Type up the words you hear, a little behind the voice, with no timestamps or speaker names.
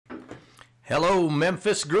Hello,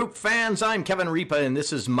 Memphis Group fans. I'm Kevin Ripa, and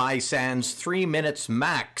this is my Sans 3 Minutes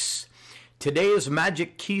Max. Today's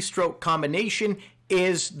magic keystroke combination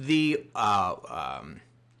is the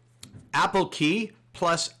Apple key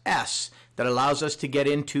plus S that allows us to get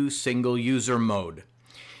into single user mode.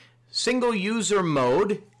 Single user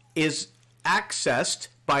mode is accessed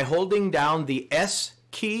by holding down the S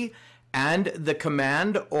key and the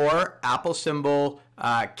command or Apple symbol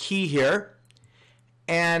key here.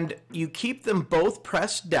 And you keep them both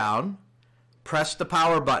pressed down, press the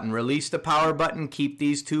power button, release the power button, keep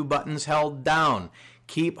these two buttons held down.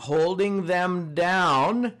 Keep holding them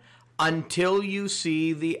down until you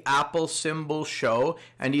see the Apple symbol show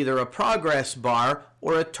and either a progress bar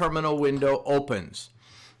or a terminal window opens.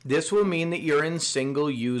 This will mean that you're in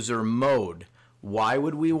single user mode. Why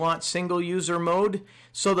would we want single user mode?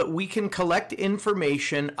 So that we can collect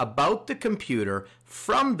information about the computer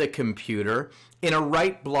from the computer in a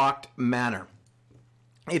right-blocked manner.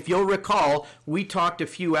 If you'll recall, we talked a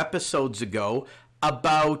few episodes ago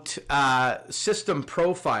about System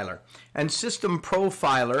Profiler. And System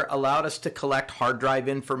Profiler allowed us to collect hard drive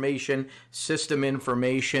information, system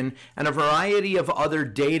information, and a variety of other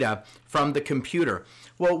data from the computer.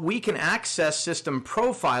 Well, we can access System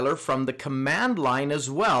Profiler from the command line as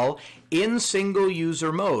well in single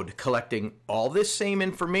user mode, collecting all this same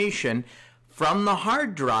information from the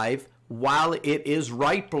hard drive while it is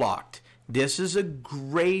right blocked. This is a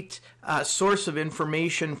great source of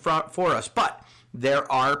information for us, but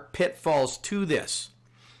there are pitfalls to this.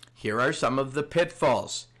 Here are some of the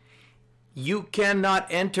pitfalls. You cannot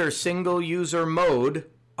enter single user mode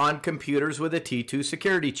on computers with a T2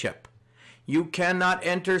 security chip. You cannot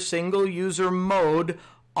enter single user mode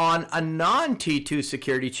on a non-T2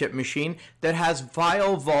 security chip machine that has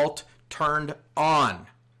File Vault turned on.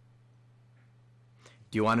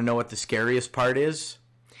 Do you want to know what the scariest part is?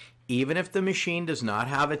 Even if the machine does not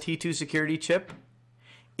have a T2 security chip,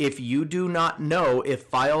 if you do not know if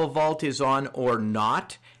File Vault is on or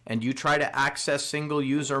not, and you try to access single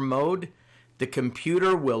user mode, the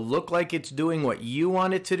computer will look like it's doing what you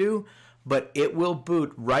want it to do, but it will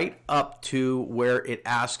boot right up to where it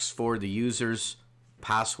asks for the user's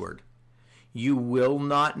password. You will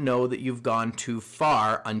not know that you've gone too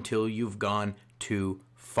far until you've gone too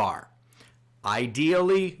far.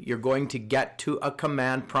 Ideally, you're going to get to a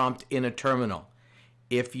command prompt in a terminal.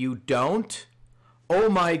 If you don't, oh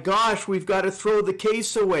my gosh, we've got to throw the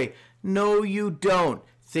case away. No, you don't.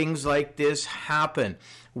 Things like this happen.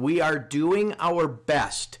 We are doing our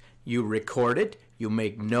best. You record it, you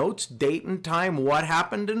make notes, date and time, what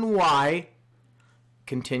happened and why.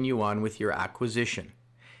 Continue on with your acquisition.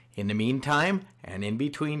 In the meantime and in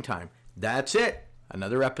between time, that's it.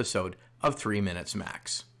 Another episode of 3 Minutes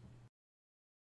Max.